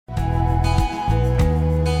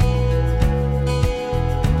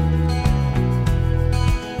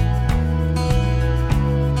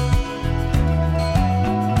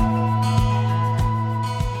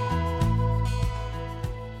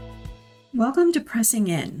Welcome to Pressing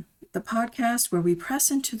In, the podcast where we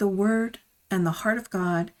press into the Word and the heart of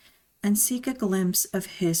God and seek a glimpse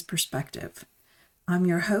of His perspective. I'm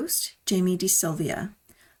your host, Jamie DeSylvia.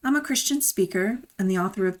 I'm a Christian speaker and the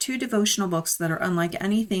author of 2 devotional books that are unlike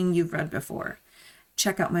anything you've read before.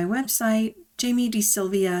 Check out my website,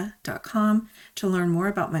 jamiedesylvia.com, to learn more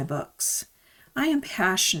about my books. I am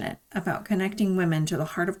passionate about connecting women to the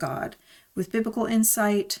heart of God with biblical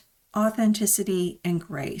insight, authenticity, and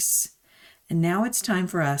grace. And now it's time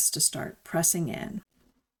for us to start pressing in.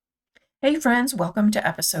 Hey friends, welcome to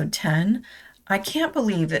episode 10. I can't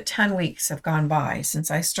believe that 10 weeks have gone by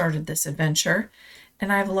since I started this adventure,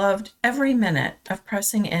 and I've loved every minute of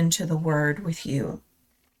pressing into the Word with you.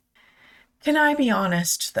 Can I be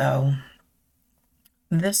honest, though?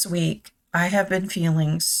 This week, I have been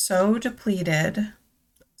feeling so depleted,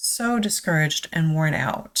 so discouraged, and worn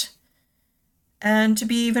out. And to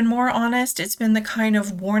be even more honest, it's been the kind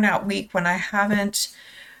of worn out week when I haven't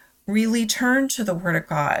really turned to the Word of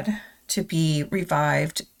God to be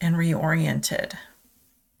revived and reoriented.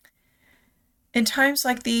 In times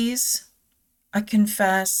like these, I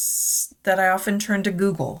confess that I often turn to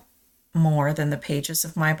Google more than the pages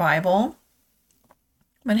of my Bible.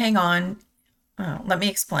 But hang on, let me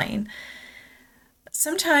explain.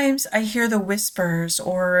 Sometimes I hear the whispers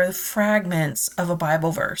or fragments of a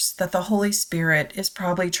Bible verse that the Holy Spirit is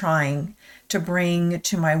probably trying to bring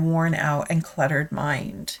to my worn out and cluttered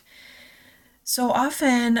mind. So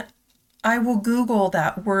often I will Google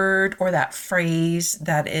that word or that phrase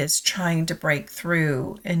that is trying to break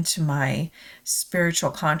through into my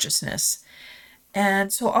spiritual consciousness.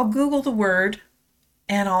 And so I'll Google the word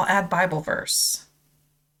and I'll add Bible verse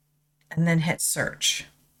and then hit search.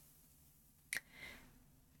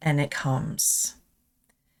 And it comes.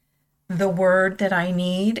 The word that I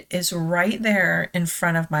need is right there in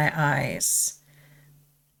front of my eyes.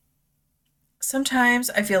 Sometimes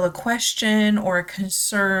I feel a question or a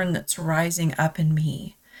concern that's rising up in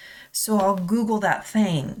me. So I'll Google that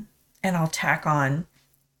thing and I'll tack on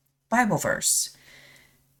Bible verse.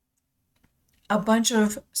 A bunch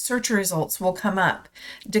of search results will come up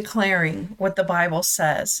declaring what the Bible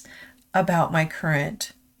says about my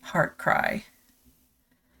current heart cry.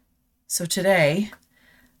 So today,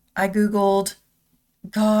 I Googled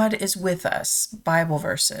God is with us Bible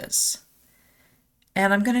verses,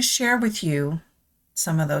 and I'm going to share with you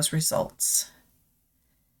some of those results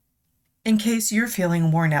in case you're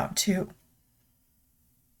feeling worn out too.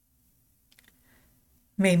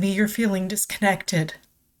 Maybe you're feeling disconnected.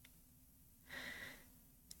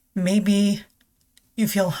 Maybe you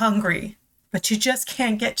feel hungry, but you just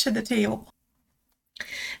can't get to the table.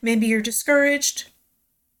 Maybe you're discouraged.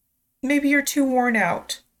 Maybe you're too worn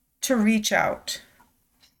out to reach out.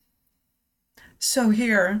 So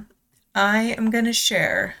here, I am going to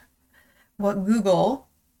share what Google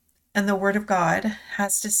and the Word of God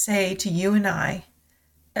has to say to you and I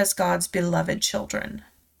as God's beloved children.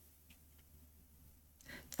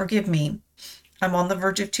 Forgive me, I'm on the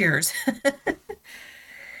verge of tears.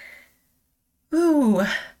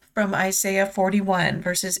 From Isaiah 41,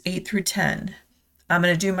 verses 8 through 10. I'm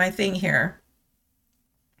going to do my thing here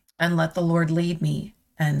and let the Lord lead me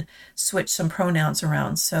and switch some pronouns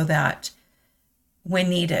around so that when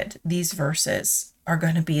needed, these verses are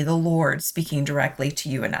going to be the Lord speaking directly to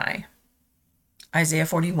you and I. Isaiah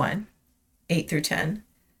 41, 8 through 10.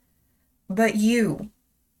 But you,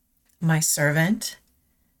 my servant,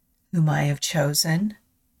 whom I have chosen,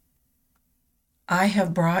 I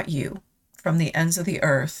have brought you from the ends of the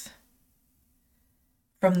earth,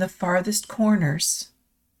 from the farthest corners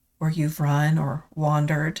where you've run or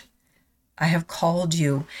wandered. I have called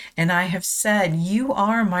you, and I have said, you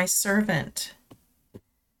are my servant.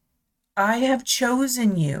 I have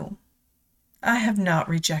chosen you. I have not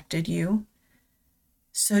rejected you.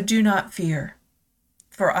 So do not fear,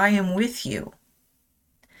 for I am with you.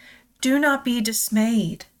 Do not be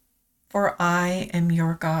dismayed, for I am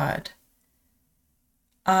your God.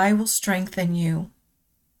 I will strengthen you.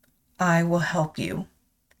 I will help you.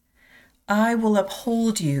 I will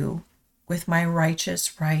uphold you with my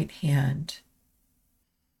righteous right hand.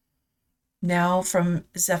 Now from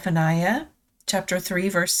Zephaniah chapter 3,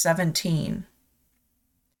 verse 17.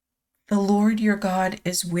 The Lord your God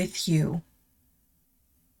is with you.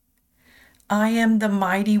 I am the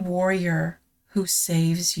mighty warrior who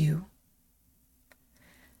saves you.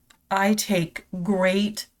 I take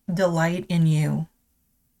great delight in you.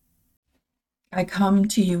 I come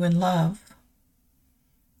to you in love.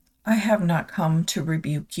 I have not come to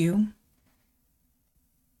rebuke you.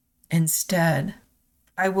 Instead,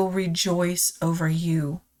 I will rejoice over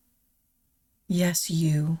you. Yes,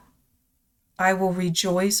 you. I will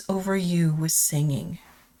rejoice over you with singing.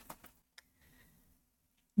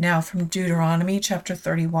 Now from Deuteronomy chapter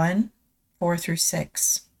 31, 4 through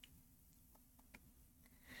 6.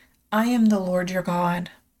 I am the Lord your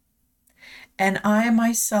God, and I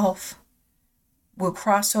myself will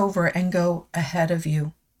cross over and go ahead of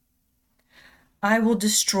you. I will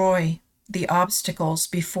destroy the obstacles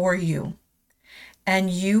before you,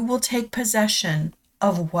 and you will take possession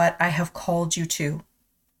of what I have called you to.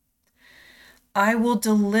 I will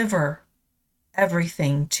deliver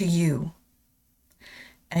everything to you,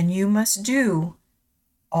 and you must do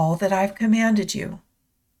all that I've commanded you.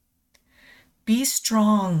 Be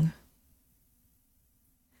strong.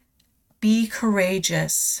 Be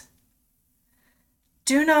courageous.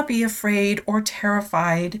 Do not be afraid or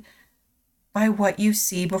terrified by what you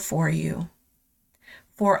see before you.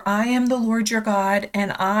 For I am the Lord your God,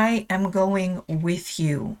 and I am going with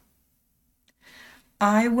you.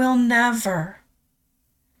 I will never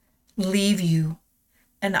leave you,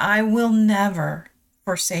 and I will never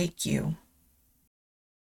forsake you.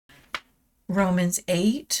 Romans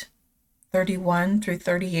 8, 31 through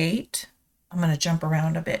 38. I'm going to jump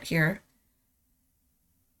around a bit here.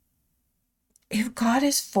 If God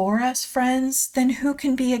is for us, friends, then who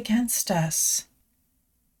can be against us?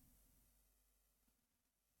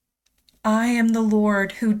 I am the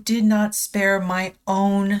Lord who did not spare my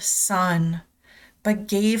own son, but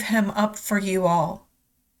gave him up for you all.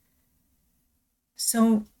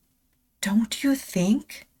 So don't you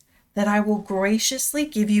think that I will graciously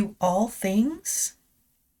give you all things?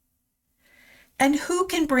 And who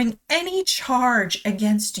can bring any charge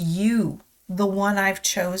against you, the one I've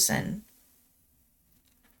chosen?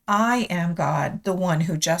 I am God, the one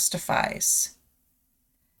who justifies.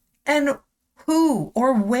 And who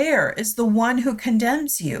or where is the one who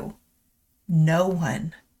condemns you? No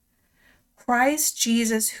one. Christ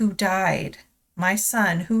Jesus, who died, my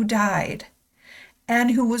son who died,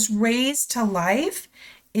 and who was raised to life,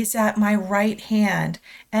 is at my right hand,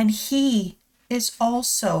 and he is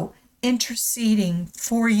also interceding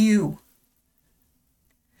for you.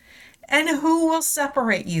 And who will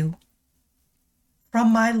separate you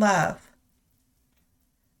from my love?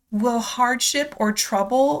 Will hardship or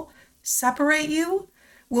trouble separate you?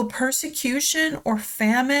 Will persecution or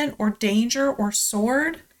famine or danger or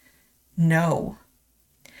sword? No.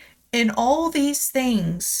 In all these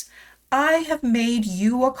things, I have made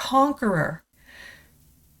you a conqueror.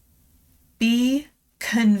 Be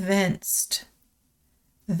convinced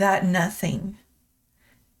that nothing,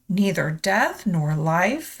 neither death nor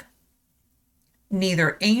life,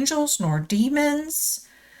 neither angels nor demons,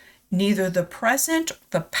 neither the present,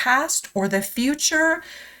 the past, or the future,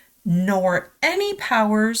 nor any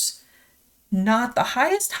powers, not the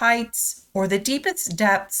highest heights or the deepest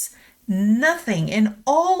depths, nothing in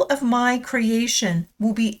all of my creation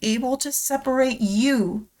will be able to separate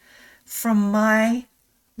you from my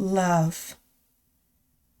love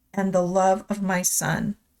and the love of my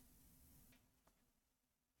Son.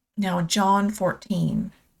 Now, John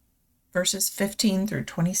 14, verses 15 through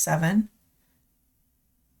 27.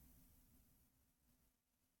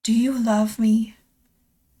 Do you love me?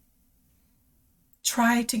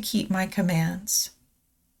 Try to keep my commands.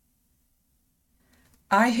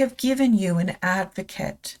 I have given you an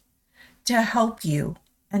advocate to help you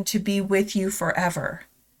and to be with you forever.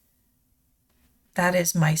 That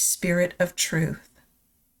is my Spirit of truth.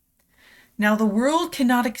 Now the world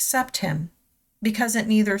cannot accept him because it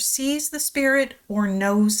neither sees the Spirit or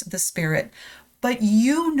knows the Spirit, but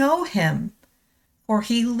you know him, for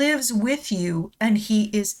he lives with you and he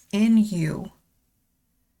is in you.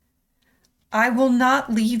 I will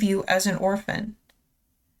not leave you as an orphan.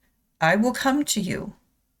 I will come to you.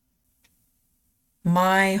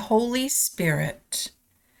 My Holy Spirit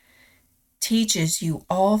teaches you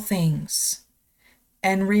all things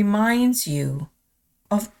and reminds you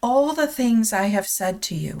of all the things I have said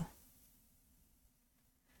to you.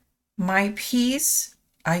 My peace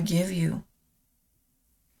I give you.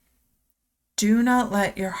 Do not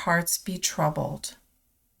let your hearts be troubled.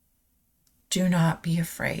 Do not be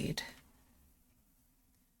afraid.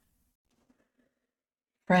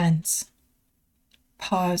 Friends,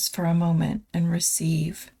 pause for a moment and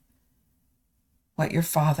receive what your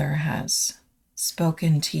Father has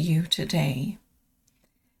spoken to you today.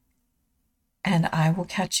 And I will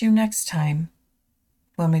catch you next time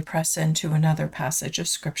when we press into another passage of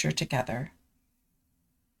Scripture together.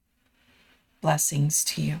 Blessings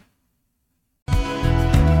to you.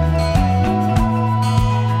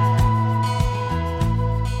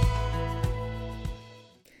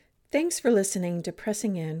 Thanks for listening to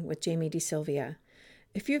Pressing In with Jamie DeSylvia.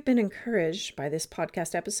 If you've been encouraged by this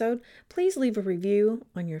podcast episode, please leave a review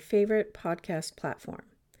on your favorite podcast platform.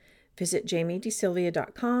 Visit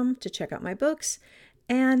jamiedesylvia.com to check out my books,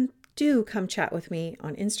 and do come chat with me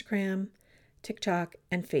on Instagram, TikTok,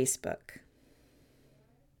 and Facebook.